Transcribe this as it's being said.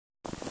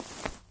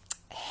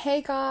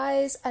Hey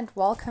guys, and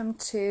welcome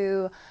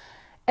to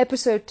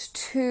episode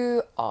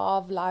 2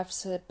 of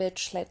Life's a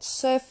Bitch, Let's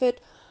Surf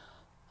It.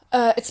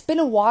 It's been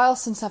a while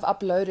since I've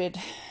uploaded,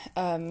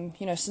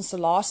 since the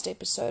last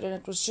episode, and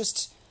it was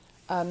just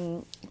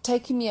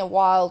taking me a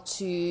while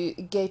to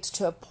get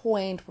to a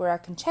point where I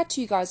can chat to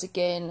you guys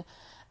again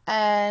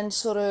and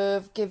sort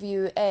of give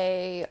you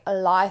a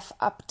life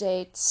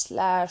update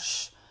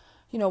slash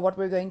what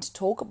we're going to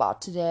talk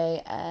about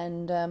today.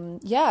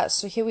 And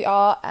so here we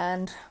are,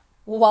 and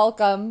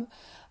welcome.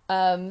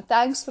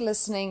 Thanks for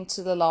listening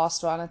to the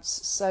last one.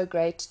 It's so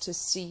great to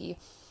see,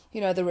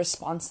 the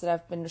response that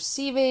I've been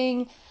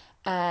receiving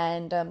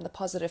and the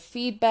positive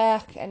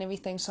feedback and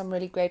everything. So I'm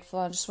really grateful.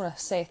 I just want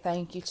to say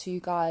thank you to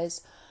you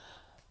guys.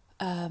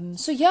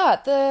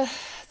 The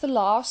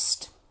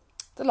last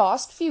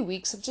few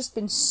weeks have just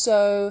been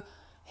so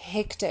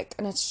hectic,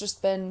 and it's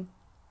just been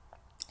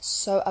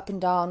so up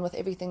and down with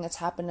everything that's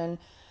happened. And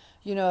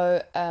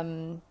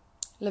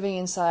living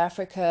in South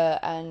Africa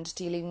and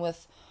dealing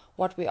with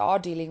what we are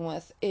dealing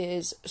with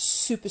is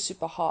super,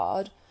 super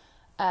hard.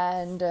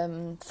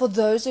 And for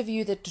those of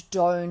you that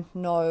don't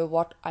know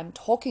what I'm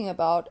talking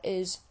about,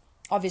 is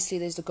obviously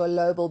there's the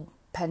global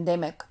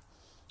pandemic,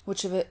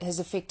 which has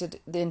affected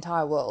the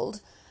entire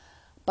world.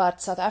 But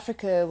South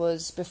Africa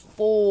was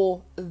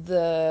before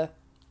the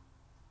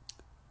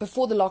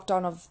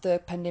lockdown of the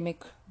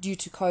pandemic due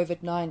to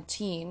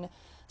COVID-19.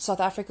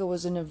 South Africa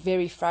was in a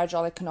very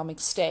fragile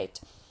economic state.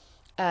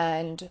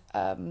 And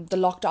the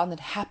lockdown that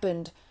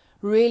happened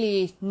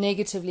really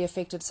negatively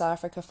affected South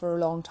Africa for a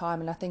long time,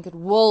 and I think it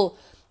will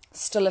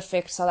still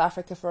affect South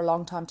Africa for a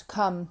long time to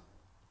come,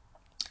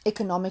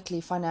 economically,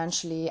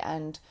 financially,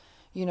 and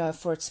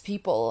for its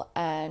people.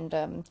 And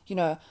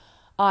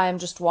I am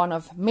just one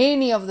of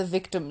many of the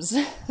victims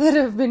that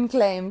have been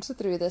claimed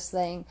through this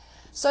thing.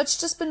 So it's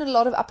just been a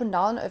lot of up and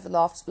down over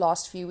the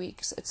last few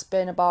weeks. It's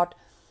been about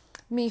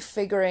me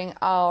figuring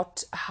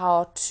out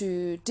how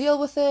to deal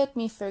with it,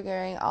 me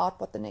figuring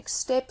out what the next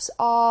steps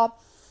are,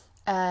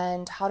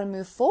 and how to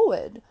move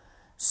forward.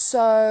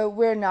 So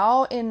we're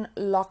now in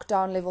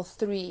lockdown level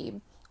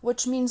 3,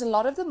 which means a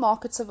lot of the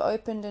markets have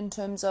opened in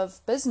terms of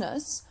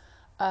business,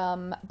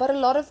 but a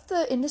lot of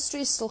the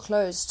industry is still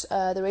closed.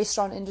 The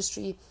restaurant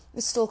industry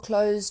is still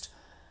closed.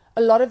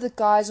 A lot of the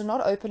guys are not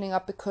opening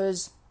up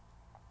because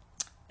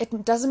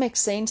it doesn't make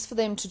sense for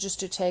them to just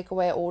do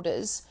takeaway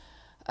orders.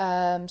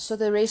 So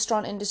the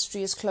restaurant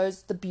industry is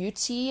closed. The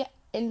beauty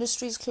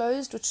industry is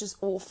closed, which is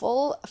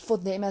awful for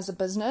them as a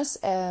business.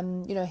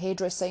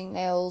 Hairdressing,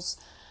 nails,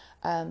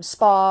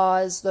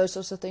 spas, those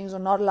sorts of things are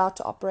not allowed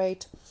to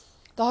operate.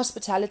 The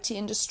hospitality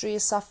industry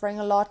is suffering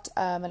a lot,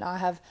 and I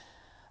have,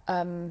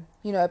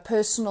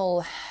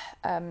 personal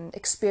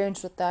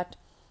experience with that,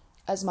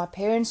 as my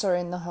parents are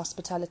in the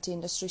hospitality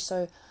industry.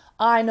 So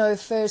I know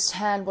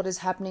firsthand what is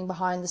happening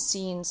behind the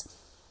scenes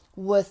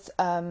with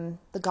the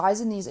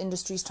guys in these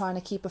industries trying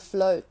to keep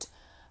afloat.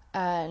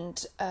 And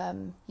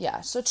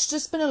so it's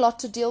just been a lot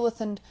to deal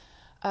with. And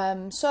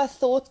so I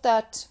thought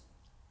that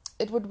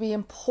it would be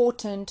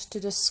important to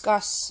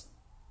discuss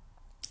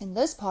in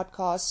this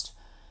podcast,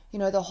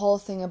 the whole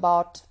thing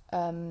about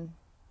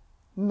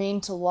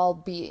mental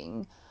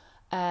well-being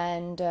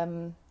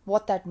and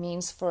what that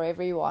means for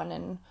everyone,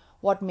 and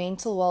what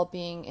mental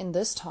well-being in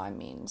this time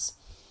means.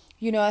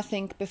 I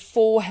think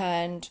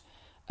beforehand,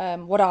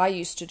 what I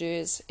used to do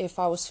is, if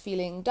I was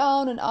feeling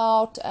down and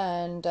out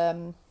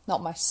and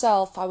not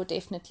myself, I would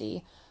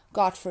definitely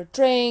go out for a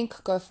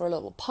drink, go for a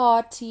little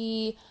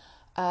party,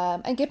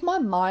 and get my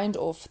mind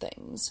off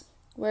things.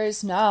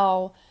 Whereas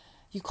now,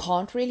 you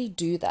can't really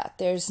do that.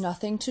 There's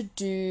nothing to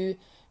do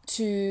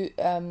to,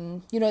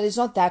 there's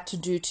not that to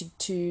do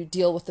to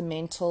deal with the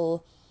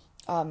mental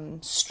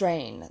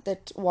strain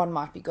that one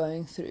might be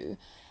going through.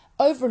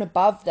 Over and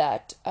above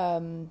that,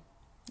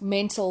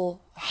 mental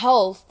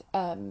health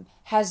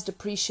has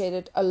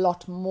depreciated a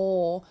lot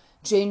more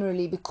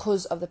generally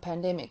because of the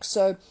pandemic.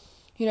 So,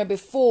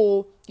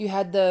 before you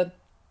had the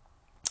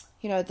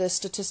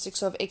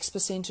statistics of X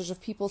percentage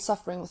of people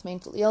suffering with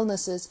mental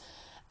illnesses,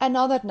 and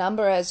now that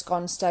number has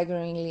gone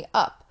staggeringly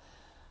up,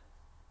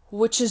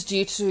 which is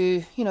due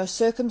to,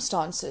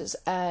 circumstances.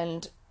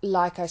 And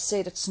like I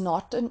said, it's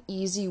not an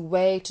easy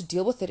way to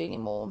deal with it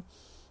anymore.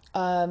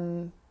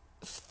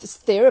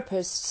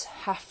 Therapists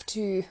have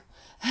to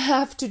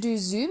do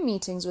Zoom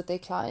meetings with their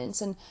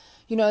clients, and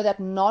that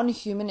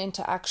non-human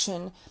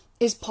interaction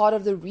is part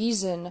of the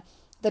reason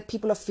that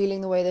people are feeling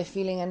the way they're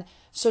feeling. And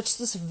so it's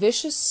this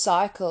vicious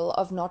cycle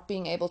of not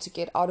being able to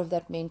get out of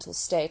that mental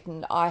state.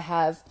 And I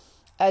have,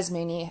 as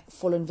many,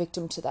 fallen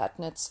victim to that,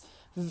 and it's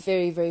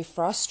very, very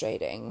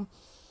frustrating.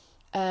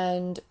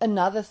 And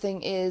another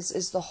thing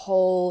is the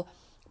whole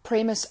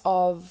premise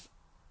of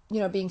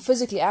being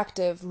physically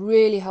active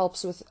really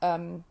helps with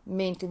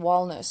mental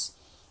wellness.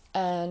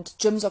 And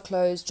gyms are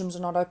closed. Gyms are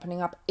not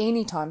opening up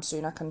anytime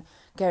soon. I can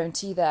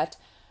guarantee that.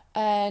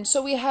 And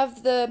so we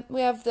have the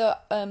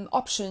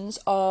options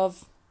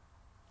of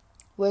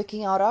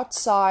working out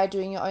outside,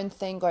 doing your own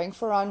thing, going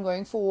for a run,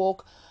 going for a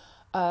walk,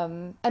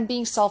 and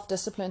being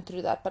self-disciplined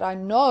through that. But I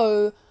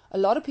know a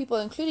lot of people,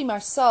 including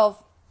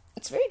myself,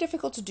 it's very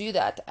difficult to do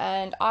that.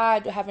 And I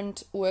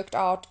haven't worked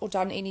out or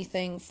done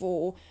anything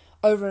for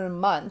over a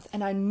month.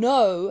 And I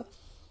know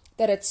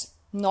that it's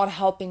not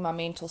helping my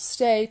mental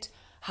state.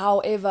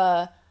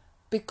 However,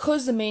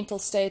 because the mental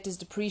state is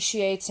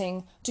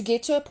depreciating, to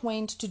get to a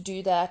point to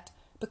do that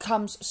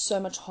becomes so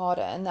much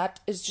harder. And that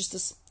is just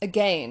this,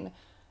 again,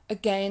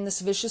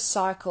 this vicious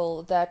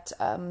cycle that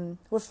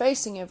we're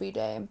facing every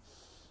day.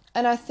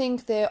 And I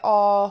think there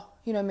are,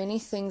 many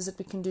things that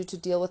we can do to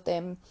deal with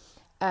them.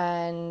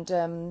 And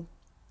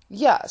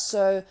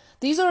so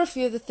these are a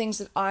few of the things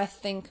that I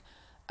think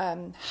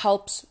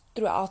helps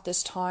throughout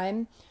this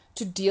time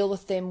to deal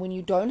with them when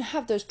you don't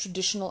have those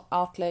traditional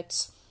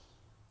outlets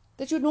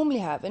that you'd normally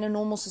have in a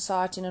normal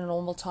society, in a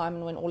normal time,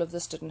 and when all of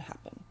this didn't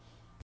happen.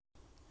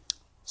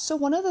 So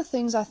one of the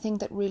things I think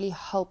that really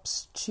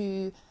helps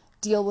to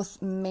deal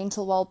with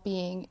mental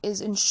well-being is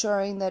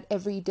ensuring that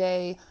every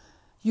day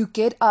you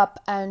get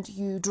up and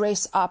you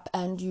dress up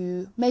and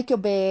you make your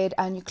bed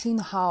and you clean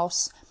the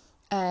house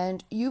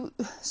and you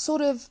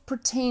sort of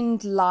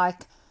pretend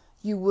like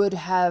you would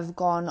have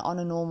gone on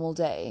a normal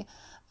day.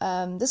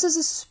 This is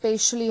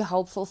especially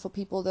helpful for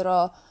people that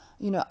are,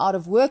 out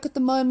of work at the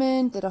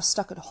moment, that are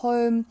stuck at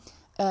home.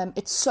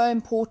 It's so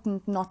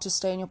important not to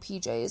stay in your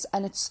PJs,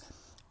 and it's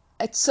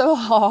so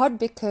hard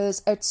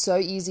because it's so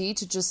easy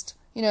to just,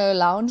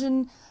 lounge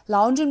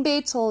in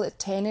bed till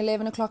 10,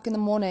 11 o'clock in the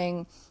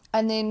morning.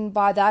 And then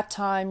by that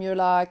time you're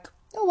like,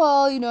 oh,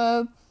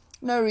 well,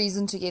 no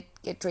reason to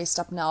get dressed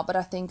up now. But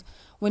I think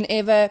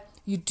whenever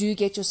you do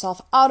get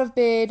yourself out of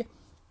bed,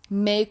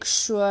 make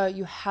sure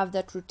you have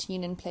that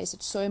routine in place.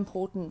 It's so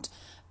important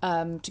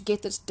to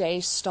get this day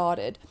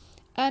started.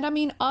 And I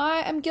mean,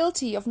 I am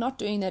guilty of not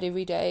doing that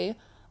every day.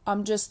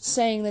 I'm just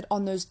saying that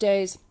on those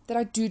days that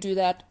I do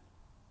that,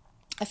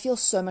 I feel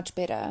so much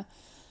better.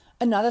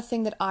 Another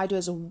thing that I do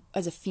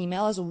as a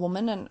female, as a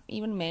woman, and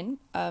even men,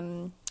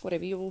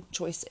 whatever your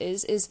choice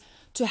is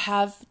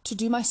to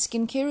do my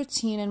skincare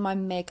routine and my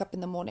makeup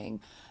in the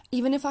morning.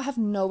 Even if I have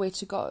nowhere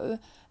to go,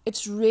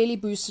 it's really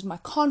boosted my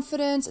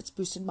confidence, it's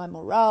boosted my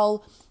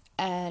morale.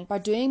 And by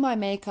doing my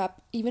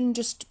makeup, even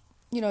just,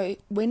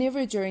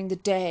 whenever during the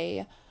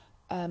day,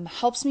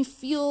 helps me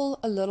feel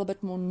a little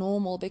bit more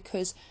normal,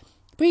 because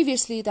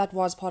previously that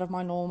was part of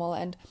my normal.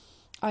 And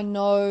I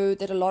know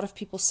that a lot of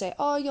people say,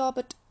 oh yeah,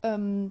 but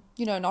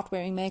not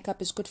wearing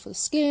makeup is good for the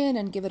skin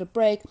and give it a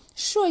break.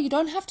 Sure, you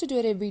don't have to do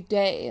it every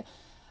day.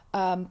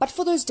 But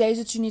for those days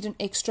that you need an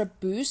extra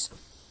boost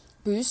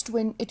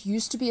when it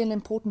used to be an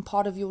important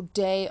part of your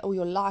day or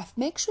your life,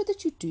 make sure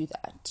that you do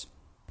that.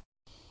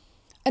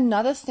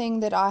 Another thing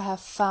that I have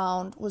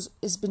found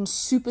has been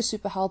super,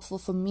 super helpful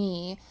for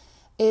me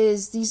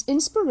is these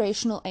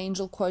inspirational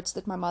angel quotes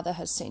that my mother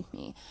has sent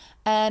me.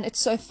 And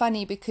it's so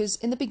funny because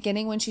in the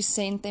beginning when she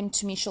sent them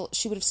to me,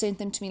 she would have sent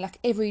them to me like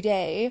every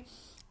day,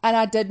 and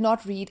I did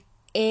not read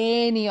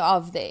any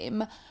of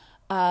them.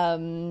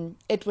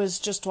 It was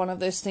just one of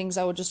those things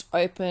I would just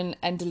open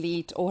and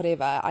delete or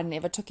whatever. I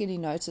never took any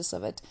notice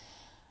of it.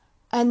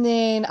 And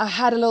then I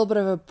had a little bit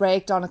of a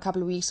breakdown a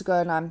couple of weeks ago,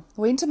 and I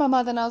went to my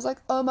mother and I was like,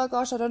 oh my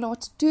gosh, I don't know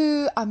what to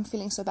do. I'm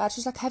feeling so bad.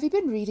 She's like, have you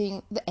been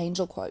reading the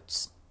angel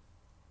quotes?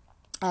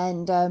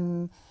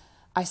 And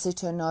I said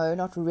to her, no,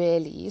 not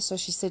really. So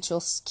she said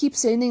she'll keep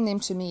sending them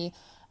to me,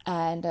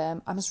 and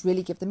I must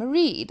really give them a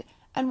read.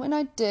 And when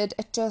I did,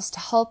 it just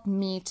helped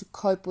me to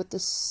cope with the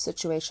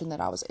situation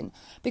that I was in.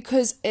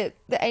 Because the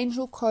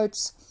angel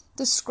quotes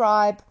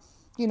describe,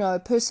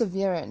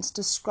 perseverance,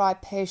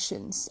 describe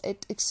patience.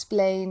 It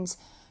explains,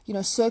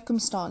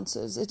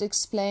 circumstances. It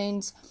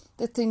explains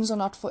that things are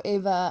not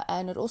forever.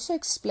 And it also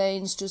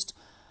explains just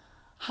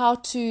how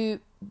to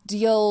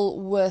deal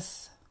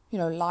with,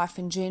 life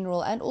in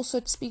general. And also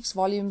it speaks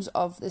volumes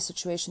of the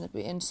situation that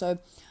we're in. So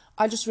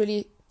I just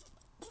really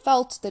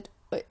felt that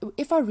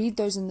if I read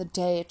those in the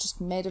day, it just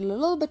made it a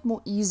little bit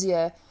more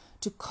easier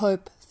to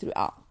cope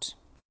throughout.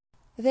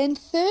 Then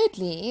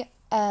thirdly,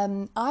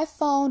 I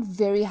found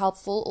very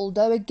helpful,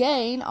 although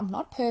again, I'm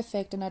not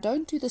perfect and I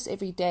don't do this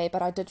every day,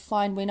 but I did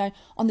find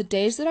on the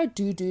days that I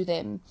do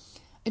them,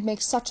 it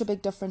makes such a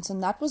big difference.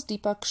 And that was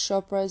Deepak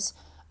Chopra's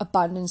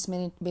abundance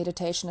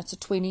meditation. It's a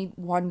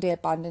 21-day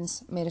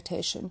abundance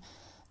meditation.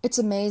 It's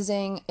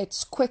amazing.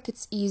 It's quick.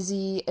 It's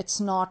easy. It's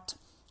not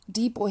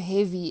deep or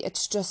heavy.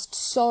 It's just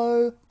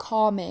so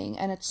calming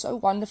and it's so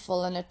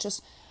wonderful, and it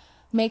just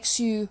makes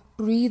you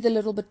breathe a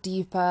little bit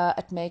deeper.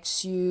 It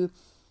makes you,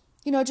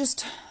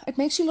 it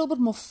makes you a little bit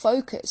more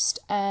focused,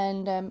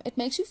 and it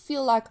makes you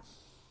feel like,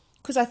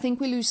 because I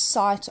think we lose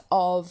sight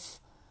of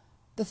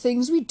the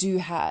things we do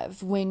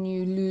have when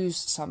you lose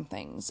some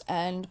things.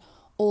 And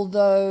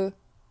although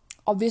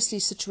obviously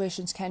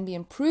situations can be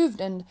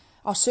improved and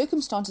our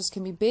circumstances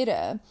can be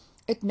better,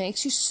 it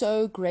makes you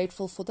so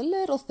grateful for the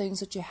little things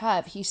that you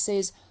have. He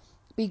says,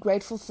 be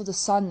grateful for the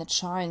sun that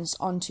shines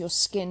onto your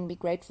skin. Be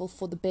grateful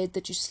for the bed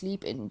that you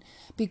sleep in.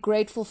 Be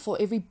grateful for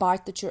every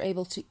bite that you're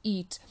able to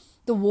eat,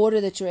 the water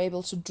that you're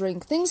able to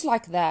drink, things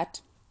like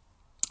that.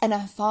 And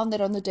I found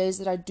that on the days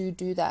that I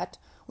do that,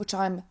 which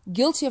I'm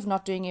guilty of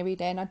not doing every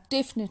day, and I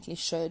definitely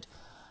should,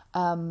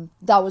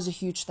 that was a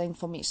huge thing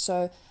for me.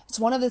 So it's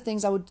one of the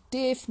things I would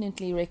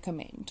definitely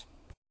recommend.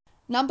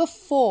 Number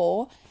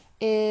 4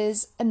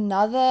 is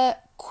another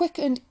quick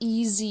and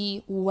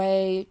easy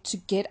way to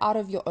get out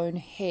of your own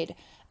head.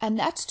 And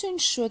that's to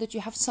ensure that you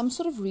have some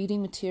sort of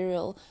reading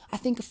material. I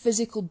think a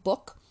physical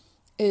book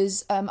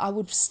is, I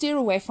would steer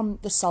away from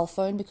the cell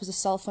phone, because the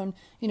cell phone,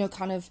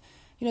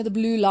 the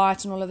blue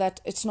light and all of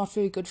that, it's not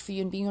very good for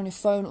you, and being on your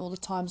phone all the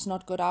time is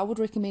not good. I would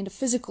recommend a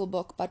physical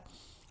book, but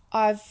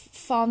I've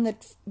found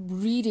that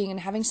reading and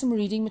having some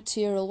reading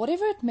material,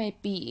 whatever it may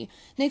be,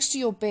 next to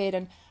your bed,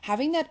 and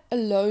having that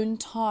alone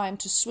time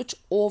to switch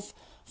off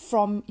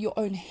from your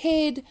own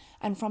head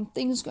and from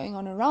things going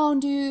on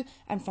around you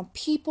and from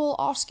people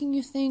asking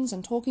you things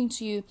and talking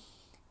to you,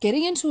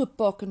 getting into a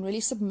book and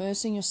really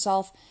submersing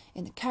yourself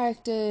in the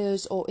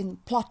characters or in the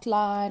plot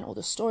line or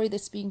the story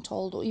that's being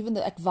told or even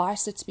the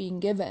advice that's being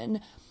given,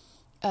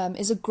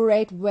 is a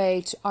great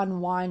way to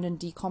unwind and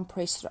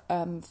decompress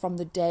from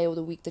the day or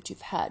the week that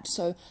you've had.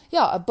 So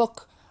yeah, a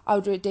book I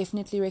would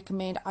definitely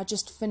recommend. I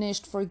just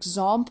finished, for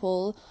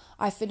example,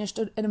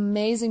 an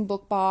amazing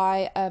book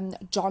by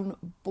John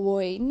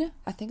Boyne,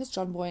 I think it's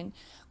John Boyne,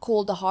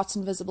 called The Heart's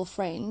Invisible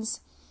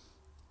Friends.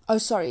 Oh,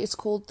 sorry, it's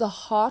called The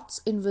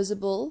Heart's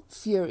Invisible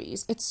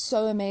Furies. It's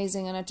so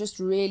amazing, and it just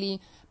really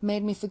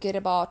made me forget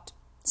about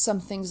some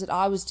things that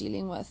I was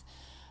dealing with.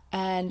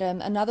 And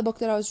another book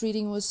that I was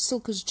reading was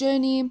Silke's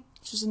Journey,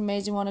 which is an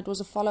amazing one. It was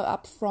a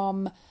follow-up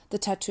from The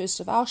Tattooist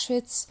of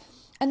Auschwitz.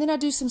 And then I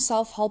do some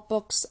self-help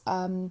books.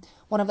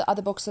 One of the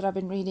other books that I've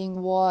been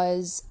reading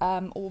was,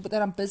 or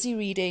that I'm busy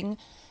reading,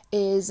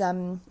 is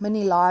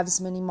Many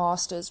Lives, Many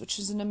Masters, which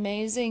is an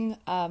amazing,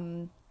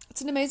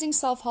 it's an amazing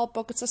self-help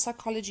book. It's a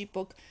psychology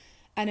book,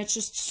 and it's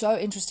just so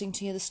interesting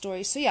to hear the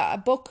story. So yeah, a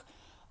book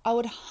I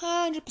would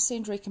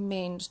 100%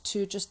 recommend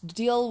to just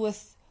deal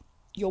with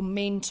your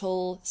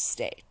mental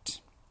state.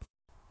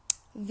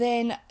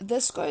 Then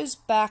this goes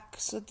back,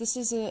 so this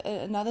is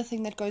another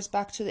thing that goes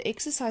back to the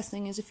exercise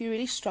thing, is if you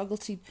really struggle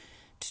to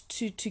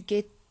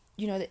get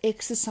the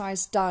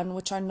exercise done,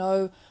 which I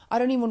know I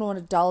don't even want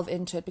to delve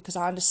into it because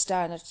I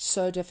understand it's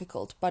so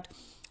difficult, but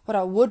what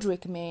I would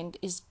recommend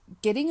is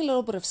getting a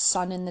little bit of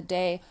sun in the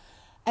day.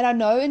 And I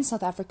know in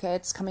South Africa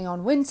it's coming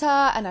on winter,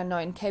 and I know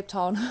in Cape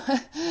Town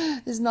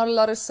there's not a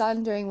lot of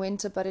sun during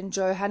winter, but in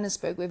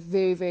Johannesburg we're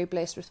very, very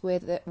blessed with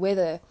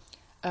weather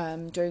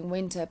during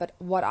winter. But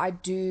what I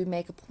do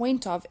make a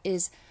point of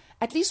is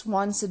at least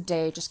once a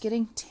day just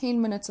getting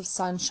 10 minutes of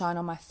sunshine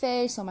on my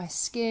face, on my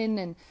skin,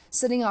 and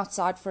sitting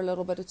outside for a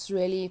little bit. It's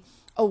really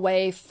a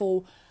way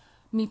for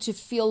me to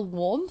feel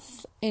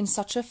warmth in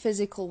such a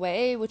physical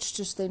way, which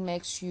just then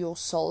makes your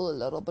soul a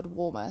little bit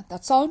warmer.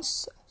 That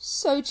sounds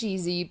so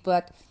cheesy,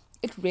 but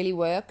it really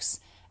works,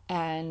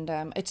 and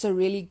it's a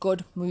really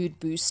good mood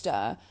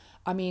booster.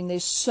 I mean,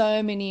 there's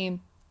so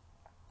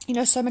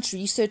much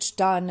research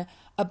done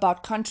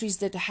about countries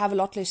that have a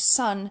lot less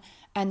sun,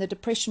 and the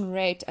depression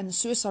rate and the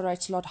suicide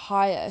rate's a lot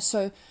higher.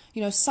 So,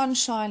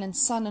 sunshine and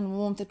sun and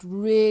warmth, it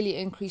really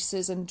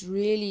increases and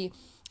really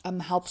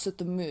helps with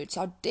the mood.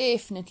 So I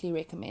definitely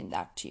recommend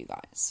that to you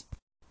guys.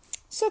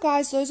 So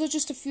guys, those are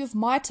just a few of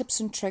my tips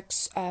and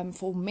tricks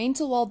for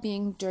mental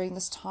well-being during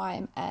this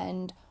time.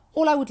 And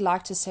all I would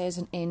like to say as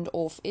an end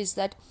off is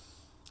that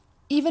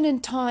even in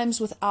times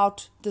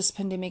without this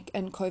pandemic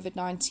and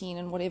COVID-19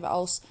 and whatever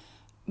else,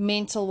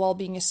 mental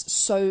well-being is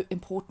so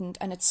important,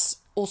 and it's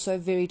also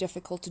very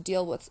difficult to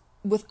deal with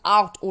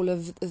without all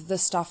of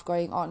this stuff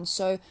going on.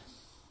 So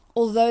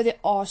although there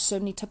are so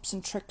many tips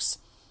and tricks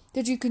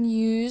that you can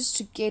use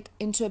to get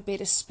into a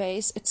better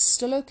space, it's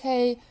still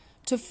okay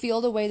to feel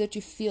the way that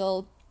you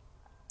feel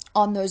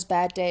on those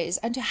bad days,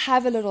 and to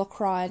have a little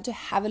cry and to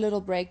have a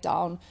little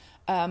breakdown.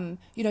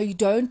 You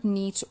don't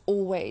need to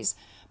always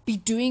be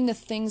doing the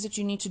things that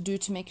you need to do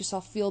to make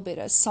yourself feel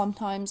better.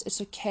 Sometimes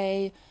it's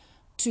okay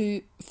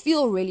to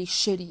feel really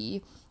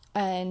shitty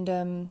and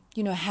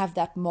have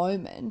that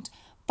moment.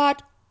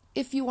 But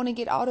if you want to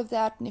get out of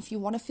that, and if you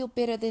want to feel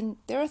better, then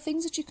there are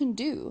things that you can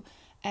do.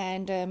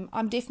 And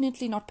I'm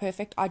definitely not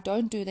perfect. I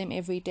don't do them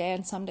every day,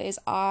 and some days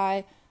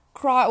I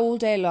cry all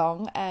day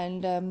long,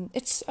 and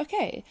it's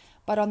okay.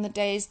 But on the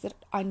days that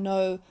I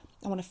know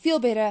I want to feel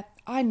better,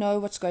 I know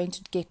what's going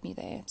to get me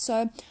there.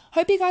 So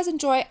hope you guys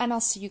enjoy, and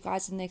I'll see you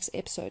guys in the next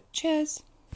episode. Cheers.